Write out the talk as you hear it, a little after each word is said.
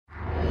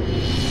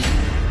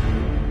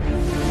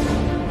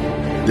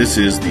This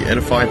is the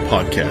Edify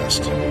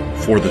Podcast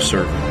for the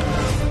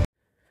servant.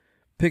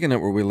 Picking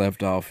up where we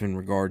left off in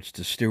regards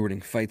to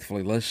stewarding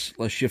faithfully, let's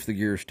shift the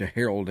gears to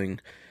heralding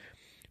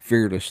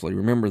fearlessly.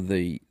 Remember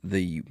the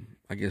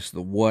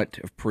what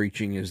of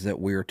preaching is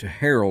that we are to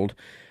herald,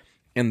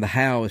 and the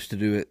how is to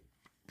do it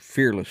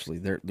fearlessly.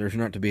 There's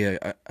not to be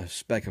a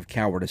speck of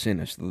cowardice in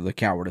us. The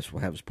cowardice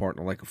will have his part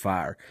in the lake of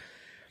fire.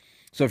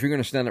 So if you're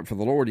going to stand up for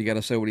the Lord, you got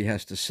to say what He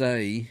has to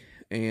say,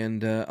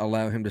 and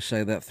allow Him to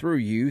say that through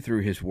you,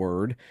 through His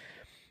Word.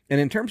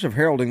 And in terms of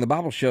heralding, the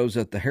Bible shows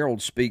that the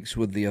herald speaks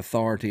with the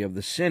authority of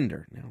the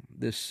sender. Now,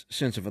 this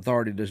sense of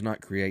authority does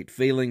not create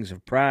feelings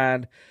of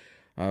pride,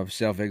 of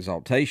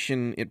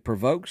self-exaltation. It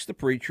provokes the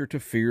preacher to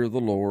fear the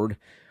Lord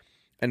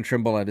and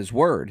tremble at His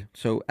Word.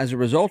 So as a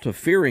result of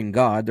fearing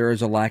God, there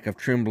is a lack of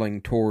trembling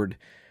toward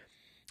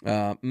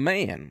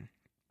man.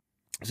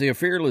 See, a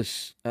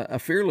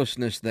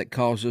fearlessness that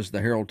causes the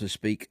herald to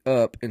speak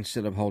up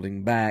instead of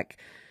holding back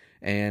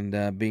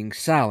and being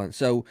silent.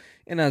 So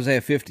in Isaiah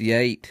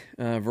 58,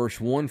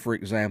 verse 1, for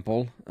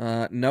example,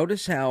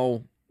 notice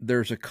how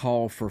there's a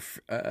call for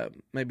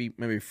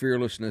maybe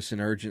fearlessness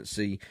and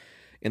urgency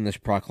in this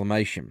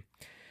proclamation.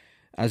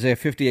 Isaiah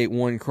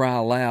 58:1, cry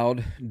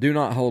aloud, do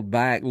not hold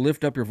back,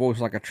 lift up your voice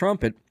like a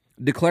trumpet,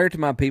 declare to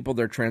my people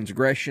their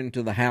transgression,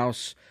 to the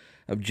house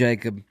of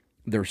Jacob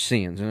their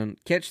sins. And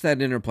catch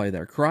that interplay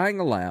there. Crying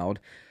aloud,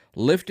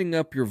 lifting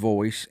up your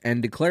voice,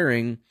 and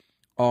declaring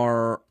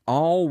are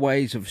all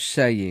ways of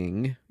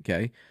saying,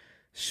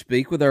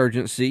 speak with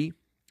urgency,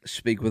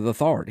 speak with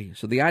authority.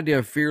 So the idea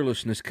of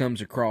fearlessness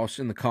comes across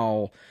in the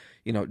call,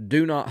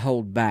 do not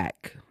hold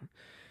back.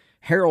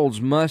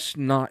 Heralds must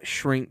not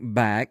shrink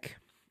back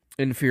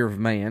in fear of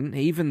man,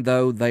 even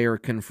though they are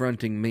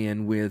confronting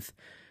men with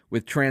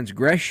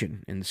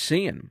transgression and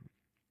sin.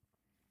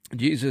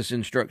 Jesus'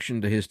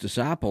 instruction to His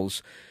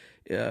disciples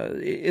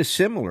is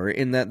similar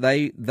in that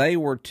they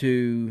were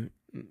to,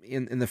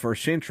 in the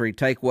first century,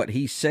 take what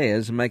He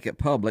says and make it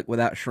public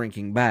without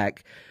shrinking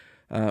back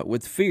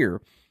with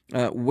fear.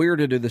 We're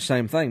to do the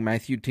same thing.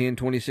 Matthew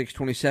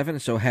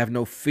 10:26-27, so have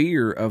no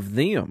fear of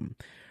them,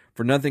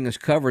 for nothing is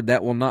covered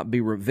that will not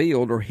be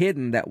revealed, or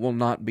hidden that will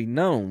not be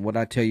known. What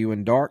I tell you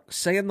in dark,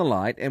 say in the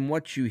light, and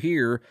what you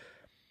hear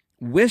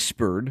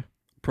whispered,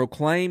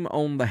 proclaim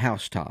on the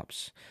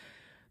housetops.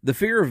 The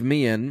fear of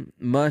men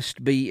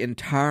must be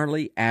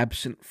entirely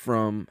absent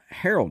from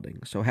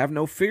heralding, so have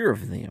no fear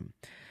of them.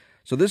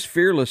 So this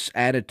fearless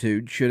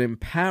attitude should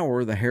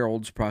empower the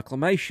herald's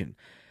proclamation.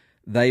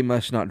 They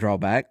must not draw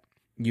back.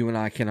 You and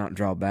I cannot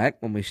draw back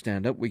when we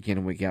stand up week in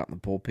and week out in the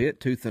pulpit,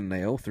 tooth and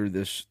nail through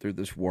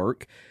this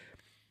work.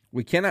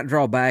 We cannot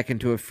draw back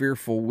into a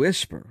fearful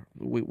whisper.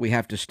 We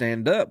have to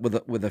stand up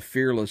with a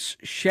fearless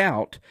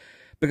shout,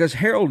 because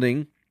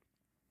heralding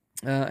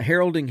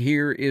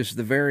here is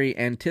the very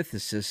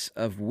antithesis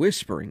of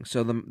whispering.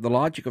 So the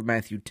logic of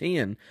Matthew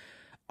 10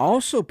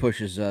 also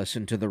pushes us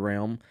into the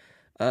realm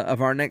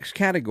of our next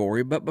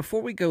category. But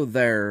before we go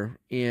there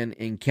in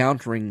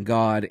encountering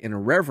God in a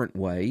reverent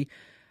way,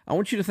 I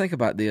want you to think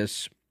about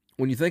this.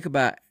 When you think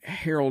about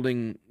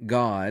heralding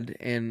God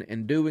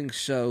and doing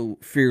so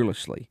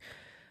fearlessly,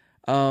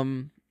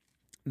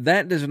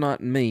 that does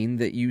not mean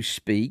that you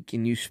speak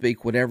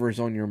whatever is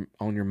on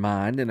your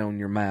mind and on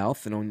your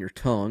mouth and on your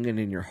tongue and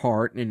in your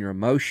heart and in your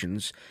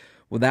emotions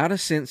without a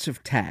sense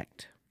of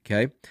tact,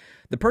 okay?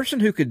 The person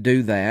who could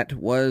do that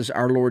was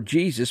our Lord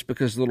Jesus,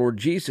 because the Lord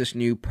Jesus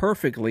knew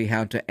perfectly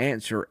how to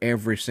answer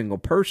every single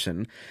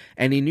person,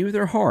 and He knew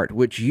their heart,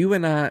 which you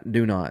and I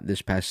do not.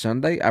 This past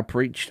Sunday, I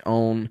preached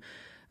on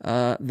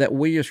that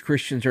we as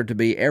Christians are to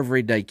be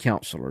everyday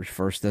counselors.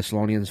 1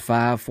 Thessalonians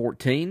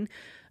 5:14.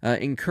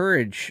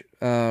 Encourage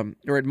or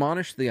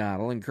admonish the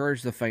idle,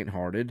 encourage the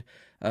faint-hearted,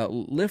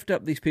 lift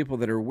up these people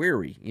that are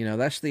weary.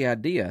 That's the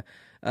idea.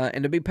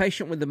 And to be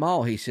patient with them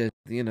all, he says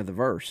at the end of the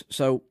verse.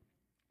 So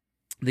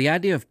the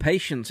idea of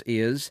patience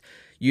is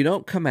you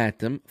don't come at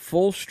them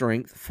full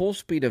strength, full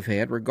speed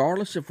ahead,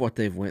 regardless of what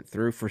they've went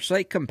through.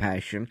 Forsake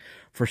compassion,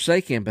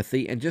 forsake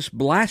empathy, and just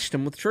blast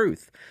them with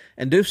truth,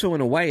 and do so in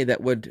a way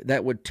that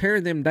would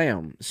tear them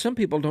down. Some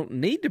people don't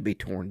need to be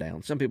torn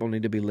down. Some people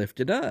need to be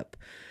lifted up.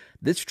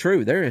 That's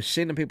true. There is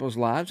sin in people's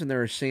lives, and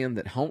there is sin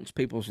that haunts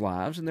people's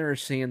lives, and there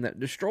is sin that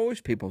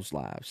destroys people's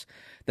lives.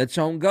 That's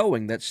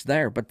ongoing, that's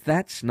there, but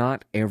that's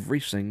not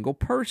every single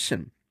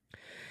person.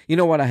 You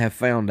know what I have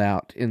found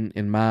out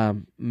in my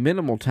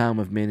minimal time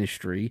of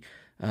ministry,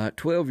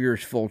 12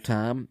 years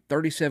full-time,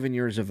 37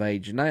 years of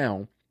age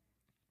now,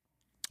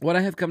 what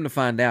I have come to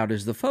find out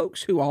is the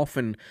folks who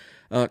often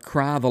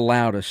cry the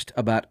loudest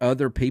about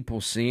other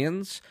people's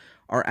sins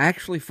are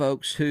actually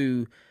folks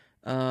who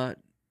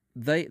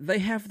they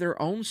have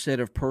their own set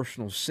of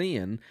personal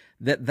sin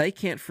that they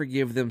can't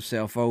forgive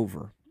themselves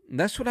over. And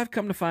that's what I've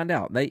come to find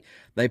out.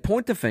 They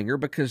point the finger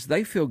because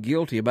they feel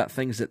guilty about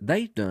things that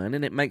they've done,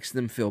 and it makes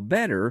them feel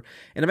better,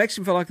 and it makes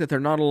them feel like that they're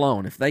not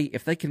alone. If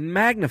they can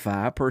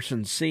magnify a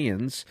person's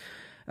sins,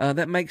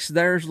 that makes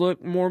theirs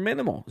look more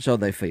minimal, so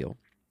they feel.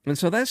 And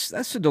so that's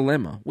a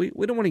dilemma. We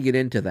don't want to get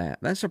into that.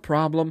 That's a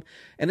problem,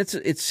 and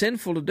it's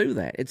sinful to do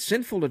that. It's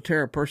sinful to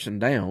tear a person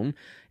down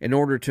in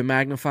order to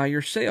magnify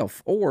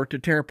yourself, or to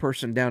tear a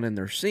person down in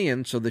their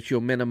sin so that you'll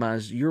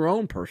minimize your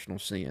own personal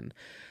sin.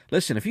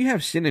 Listen, if you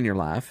have sin in your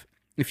life,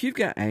 if you've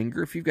got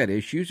anger, if you've got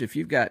issues, if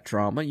you've got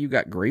trauma, you've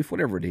got grief,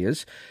 whatever it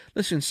is,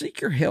 listen,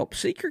 seek your help,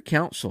 seek your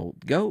counsel.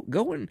 Go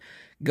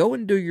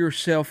and do your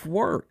self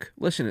work.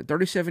 Listen, at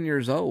 37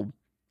 years old,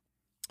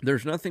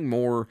 there's nothing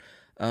more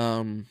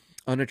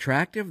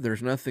unattractive.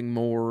 There's nothing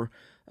more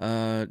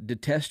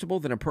detestable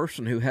than a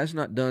person who has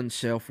not done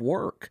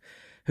self-work,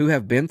 who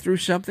have been through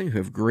something, who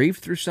have grieved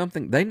through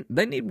something.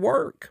 They need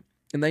work,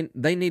 and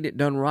they need it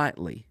done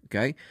rightly,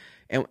 okay?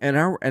 And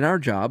our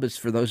job is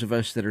for those of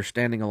us that are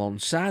standing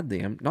alongside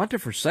them, not to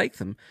forsake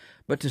them,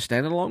 but to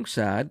stand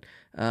alongside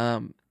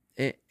and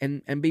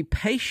be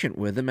patient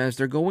with them as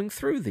they're going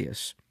through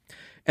this.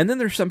 And then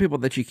there's some people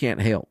that you can't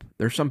help.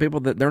 There's some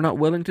people that they're not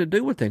willing to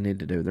do what they need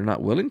to do. They're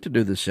not willing to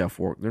do the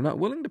self-work. They're not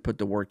willing to put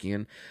the work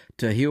in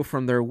to heal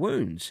from their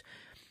wounds.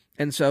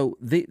 And so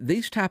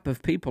these type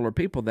of people are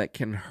people that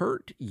can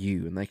hurt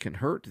you, and they can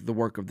hurt the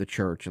work of the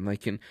church, and they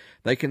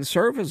can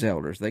serve as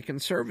elders, they can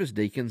serve as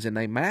deacons, and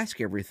they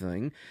mask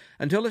everything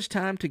until it's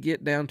time to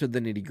get down to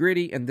the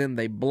nitty-gritty, and then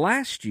they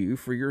blast you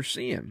for your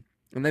sin.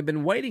 And they've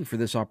been waiting for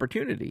this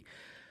opportunity.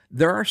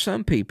 There are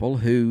some people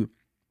who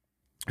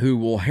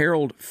will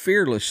herald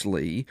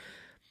fearlessly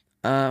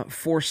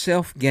for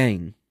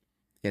self-gain.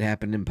 It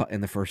happened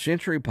in the first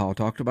century. Paul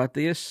talked about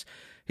this.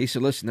 He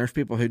said, listen, there's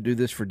people who do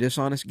this for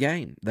dishonest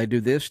gain. They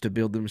do this to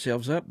build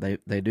themselves up.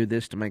 They do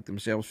this to make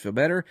themselves feel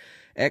better.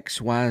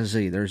 X, Y,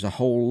 Z. There's a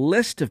whole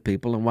list of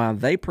people and why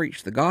they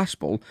preach the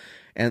gospel,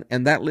 and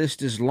that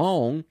list is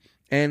long.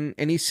 And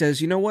he says,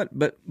 you know what?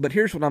 But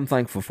here's what I'm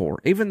thankful for.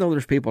 Even though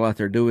there's people out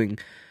there doing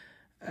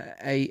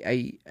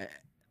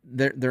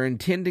they're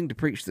intending to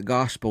preach the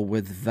gospel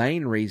with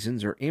vain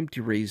reasons or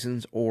empty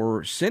reasons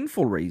or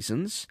sinful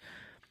reasons.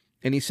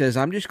 And he says,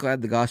 I'm just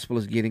glad the gospel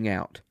is getting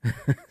out.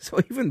 So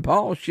even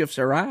Paul shifts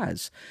our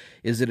eyes.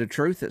 Is it a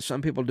truth that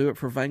some people do it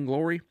for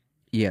vainglory?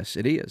 Yes,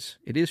 it is.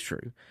 It is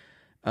true.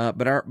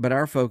 But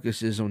our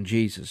focus is on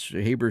Jesus.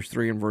 Hebrews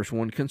 3 and verse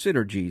 1,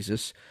 consider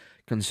Jesus.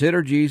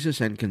 Consider Jesus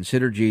and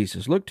consider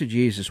Jesus. Look to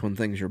Jesus when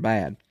things are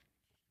bad.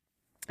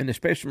 And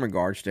especially in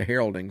regards to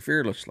heralding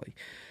fearlessly.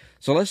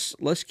 So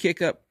let's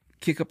kick up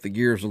the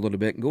gears a little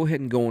bit and go ahead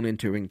and go on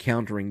into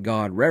encountering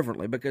God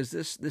reverently, because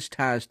this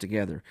ties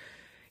together.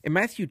 In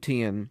Matthew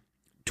 10,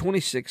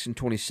 26 and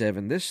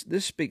 27, this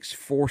speaks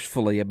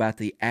forcefully about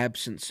the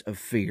absence of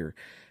fear.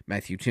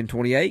 Matthew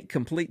 10:28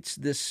 completes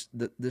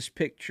this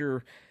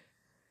picture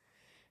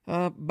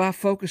by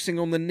focusing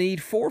on the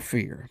need for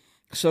fear.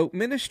 So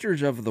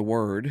ministers of the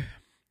word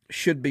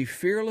should be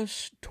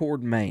fearless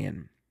toward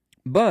man,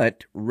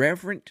 but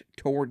reverent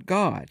toward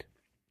God.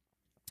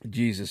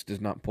 Jesus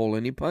does not pull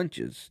any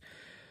punches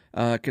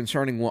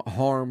concerning what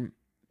harm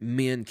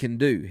men can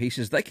do. He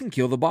says they can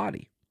kill the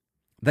body.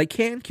 They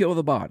can kill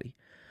the body.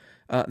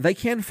 They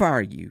can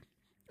fire you.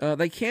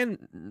 They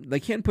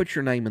can put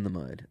your name in the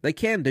mud. They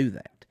can do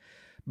that.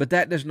 But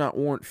that does not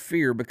warrant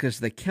fear, because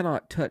they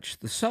cannot touch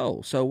the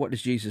soul. So what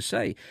does Jesus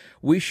say?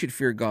 We should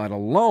fear God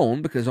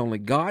alone, because only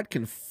God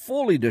can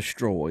fully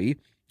destroy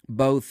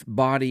both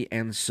body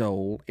and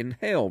soul in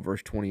hell,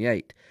 verse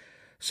 28.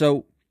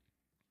 So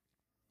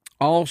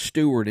all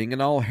stewarding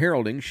and all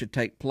heralding should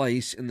take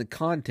place in the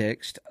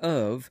context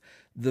of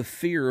the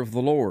fear of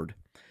the Lord.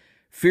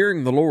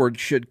 Fearing the Lord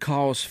should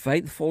cause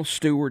faithful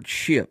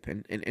stewardship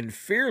and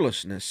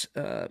fearlessness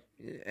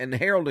and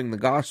heralding the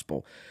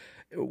gospel.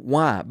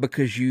 Why?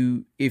 Because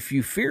if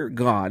you fear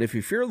God, if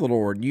you fear the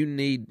Lord, you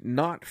need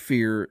not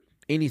fear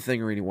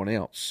anything or anyone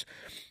else.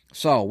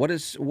 Saul, what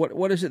is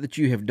it that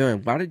you have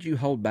done? Why did you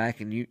hold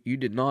back and you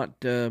did not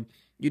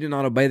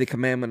obey the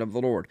commandment of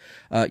the Lord?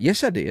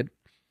 Yes, I did.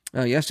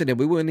 Yes, I did.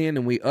 We went in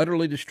and we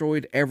utterly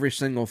destroyed every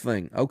single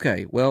thing.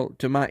 Okay, well,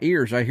 to my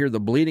ears, I hear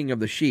the bleating of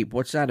the sheep.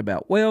 What's that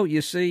about? Well,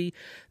 you see,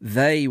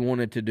 they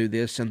wanted to do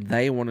this and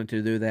they wanted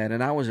to do that,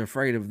 and I was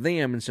afraid of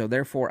them, and so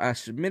therefore I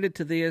submitted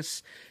to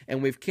this,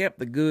 and we've kept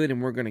the good,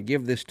 and we're going to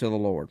give this to the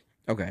Lord.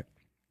 Okay,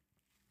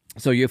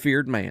 so you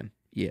feared man.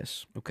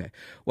 Yes, okay.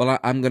 Well,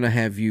 I'm going to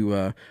have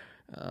you...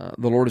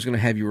 the Lord is going to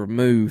have you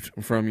removed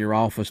from your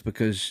office,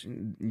 because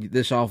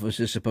this office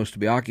is supposed to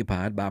be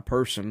occupied by a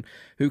person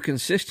who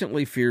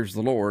consistently fears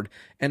the Lord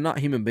and not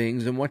human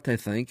beings and what they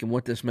think and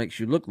what this makes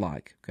you look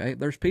like. Okay,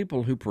 there's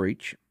people who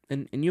preach,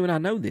 and you and I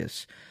know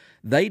this.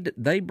 They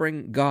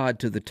bring God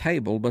to the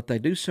table, but they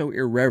do so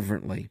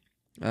irreverently.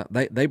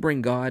 They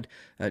bring God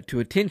to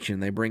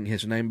attention. They bring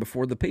His name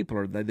before the people,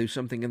 or they do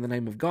something in the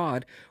name of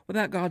God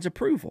without God's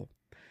approval.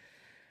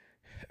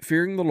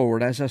 Fearing the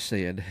Lord, as I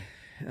said,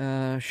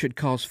 should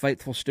cause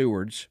faithful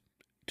stewards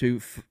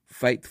to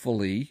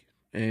faithfully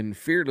and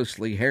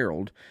fearlessly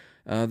herald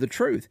the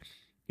truth.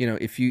 You know,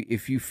 if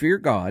you fear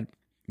God,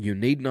 you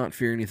need not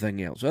fear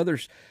anything else.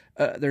 There's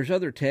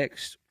other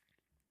texts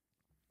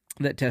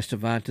that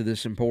testify to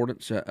this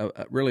importance,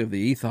 really, of the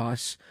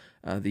ethos,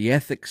 the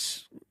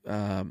ethics,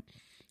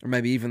 or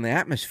maybe even the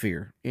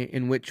atmosphere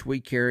in which we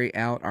carry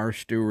out our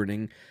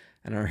stewarding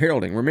and our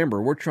heralding.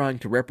 Remember, we're trying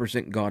to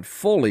represent God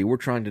fully. We're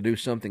trying to do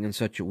something in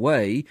such a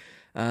way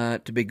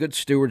to be good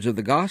stewards of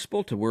the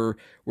gospel, we're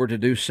to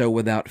do so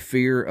without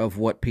fear of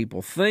what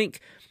people think,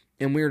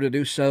 and we're to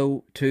do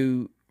so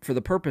for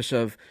the purpose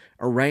of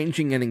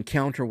arranging an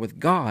encounter with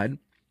God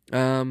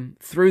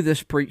through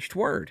this preached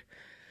word.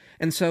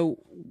 And so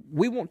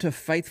we want to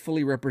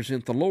faithfully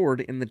represent the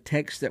Lord in the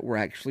text that we're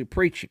actually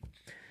preaching.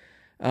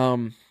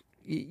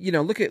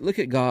 Look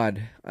at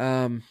God.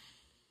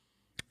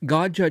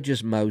 God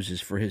judges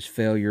Moses for his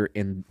failure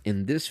in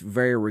this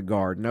very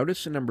regard.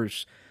 Notice in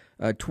Numbers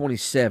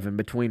 27,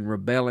 between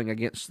rebelling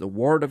against the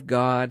word of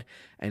God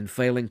and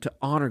failing to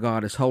honor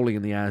God as holy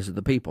in the eyes of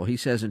the people. He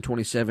says in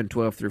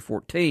 27:12 through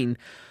 14,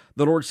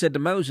 the Lord said to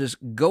Moses,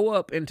 "Go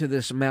up into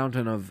this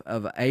mountain of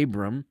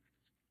Abarim,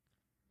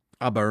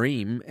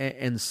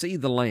 and see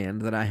the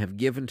land that I have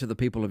given to the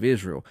people of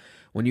Israel.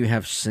 When you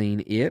have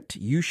seen it,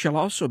 you shall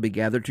also be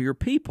gathered to your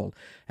people,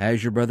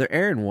 as your brother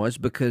Aaron was,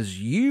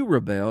 because you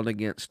rebelled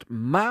against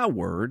my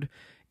word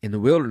in the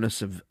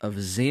wilderness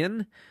of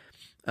Zin."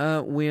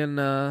 When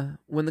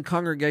the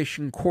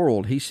congregation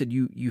quarreled, he said,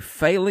 "You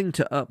failing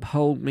to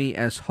uphold me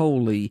as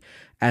holy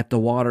at the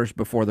waters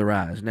before their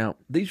eyes." Now,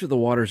 these are the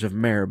waters of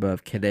Meribah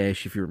of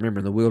Kadesh, if you remember,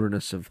 in the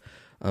wilderness of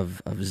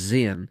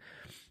Zin.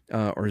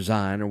 Or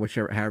Zion, or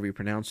however you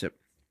pronounce it.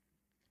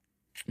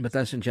 But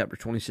that's in chapter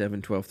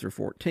 27:12 through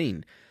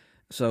 14.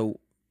 So,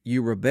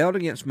 you rebelled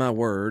against my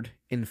word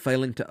in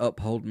failing to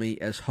uphold me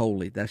as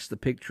holy. That's the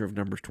picture of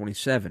Numbers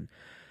 27.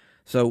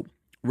 So,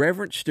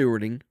 reverent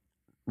stewarding,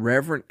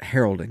 reverent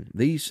heralding.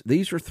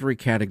 These are three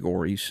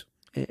categories,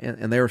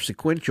 and they are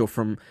sequential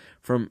from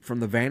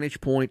the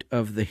vantage point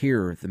of the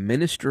hearer, the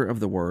minister of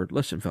the word.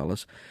 Listen,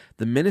 fellas,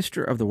 the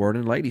minister of the word,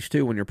 and ladies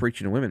too, when you're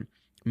preaching to women,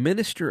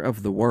 minister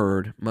of the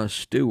word must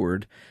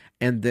steward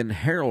and then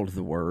herald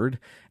the word,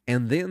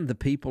 and then the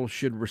people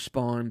should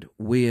respond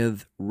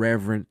with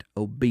reverent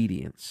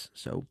obedience.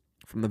 So,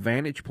 from the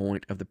vantage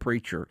point of the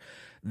preacher,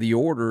 the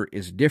order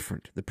is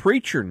different. The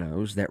preacher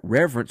knows that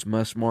reverence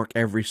must mark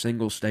every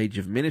single stage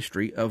of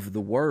ministry of the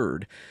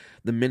word.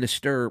 The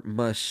minister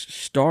must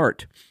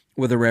start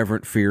with a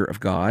reverent fear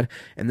of God,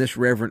 and this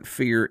reverent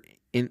fear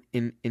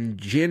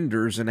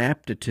engenders an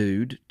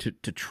aptitude to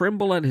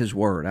tremble at his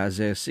word.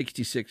 Isaiah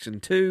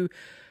 66:2,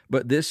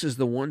 "But this is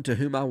the one to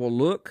whom I will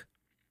look,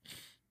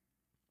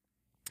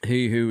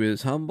 he who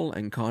is humble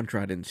and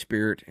contrite in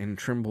spirit and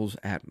trembles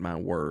at my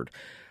word."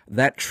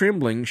 That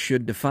trembling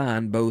should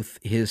define both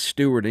his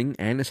stewarding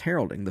and his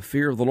heralding. The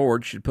fear of the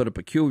Lord should put a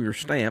peculiar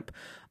stamp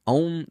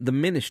on the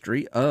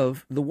ministry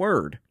of the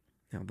word.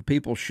 Now, the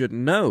people should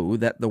know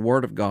that the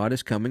word of God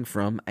is coming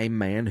from a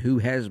man who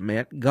has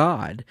met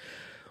God.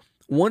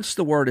 Once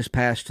the word is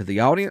passed to the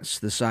audience,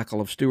 the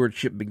cycle of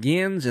stewardship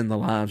begins in the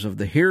lives of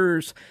the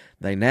hearers.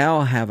 They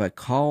now have a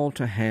call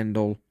to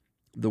handle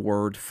the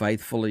word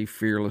faithfully,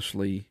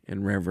 fearlessly,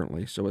 and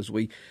reverently. So as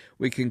we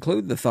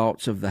conclude the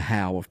thoughts of the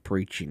how of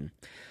preaching,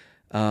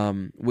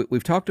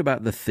 we've talked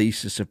about the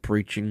thesis of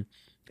preaching,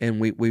 and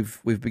we've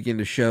begun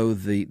to show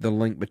the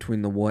link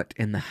between the what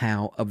and the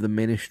how of the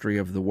ministry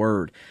of the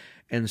word.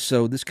 And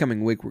so this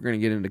coming week, we're going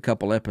to get into a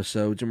couple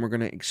episodes, and we're going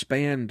to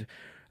expand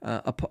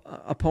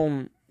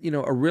upon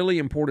a really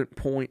important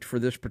point for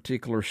this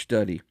particular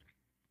study.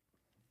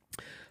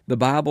 The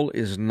Bible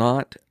is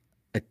not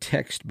a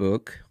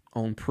textbook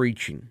on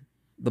preaching.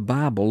 The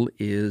Bible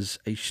is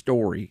a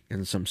story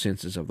in some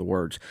senses of the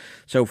words.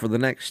 So for the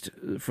next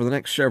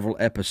several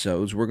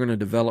episodes, we're going to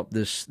develop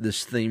this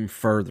theme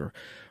further.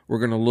 We're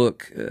going to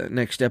look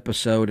next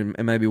episode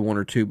and maybe one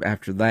or two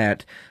after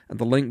that at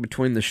the link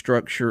between the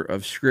structure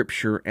of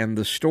Scripture and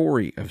the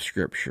story of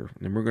Scripture.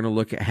 And we're going to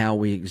look at how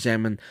we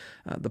examine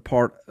the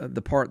part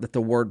that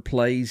the Word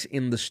plays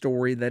in the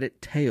story that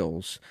it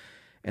tells.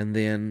 And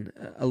then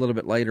a little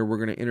bit later, we're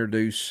going to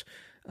introduce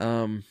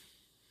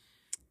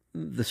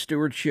the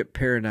stewardship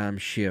paradigm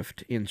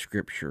shift in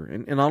Scripture.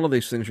 And all of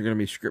these things are going to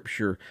be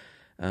Scripture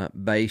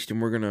based,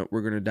 and we're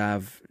going to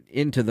dive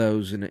into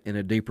those in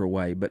a deeper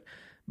way.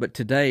 But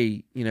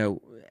today,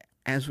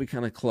 as we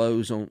kind of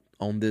close on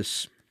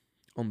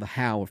the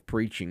how of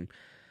preaching,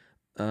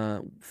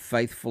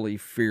 faithfully,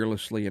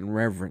 fearlessly, and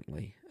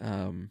reverently,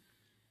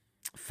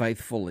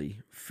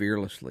 faithfully,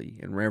 fearlessly,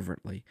 and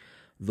reverently.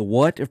 The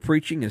what of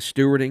preaching is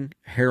stewarding,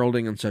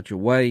 heralding in such a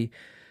way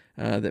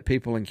that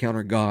people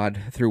encounter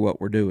God through what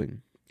we're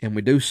doing. And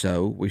we do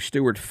so, we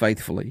steward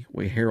faithfully,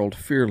 we herald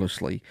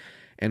fearlessly,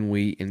 and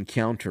we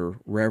encounter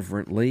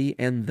reverently,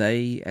 and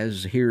they,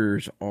 as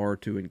hearers, are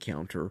to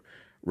encounter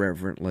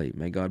reverently.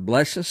 May God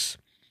bless us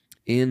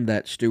in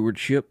that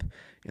stewardship,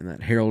 in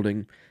that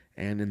heralding,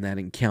 and in that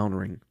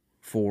encountering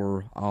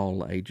for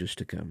all ages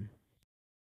to come.